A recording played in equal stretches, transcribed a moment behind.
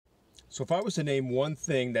So if I was to name one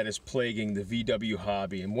thing that is plaguing the VW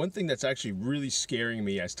hobby, and one thing that's actually really scaring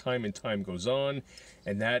me as time and time goes on,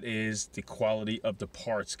 and that is the quality of the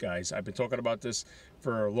parts, guys. I've been talking about this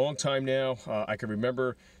for a long time now. I can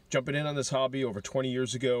remember jumping in on this hobby over 20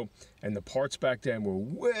 years ago, and the parts back then were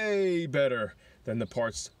way better than the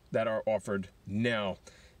parts that are offered now.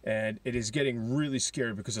 And it is getting really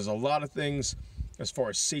scary because there's a lot of things as far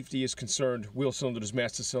as safety is concerned, wheel cylinders,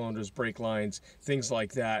 master cylinders, brake lines, things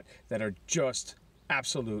like that, that are just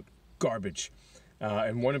absolute garbage.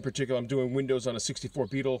 And one in particular, I'm doing windows on a 64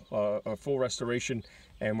 Beetle, a full restoration,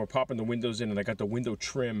 and we're popping the windows in, and I got the window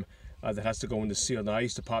trim that has to go in the seal. Now, I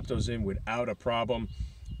used to pop those in without a problem.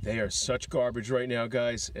 They are such garbage right now,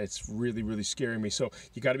 guys. It's really, really scaring me. So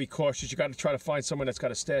you got to be cautious. You got to try to find someone that's got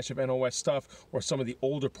a stash of NOS stuff or some of the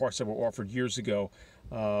older parts that were offered years ago.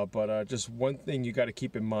 But just one thing you got to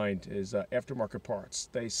keep in mind is aftermarket parts.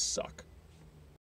 They suck.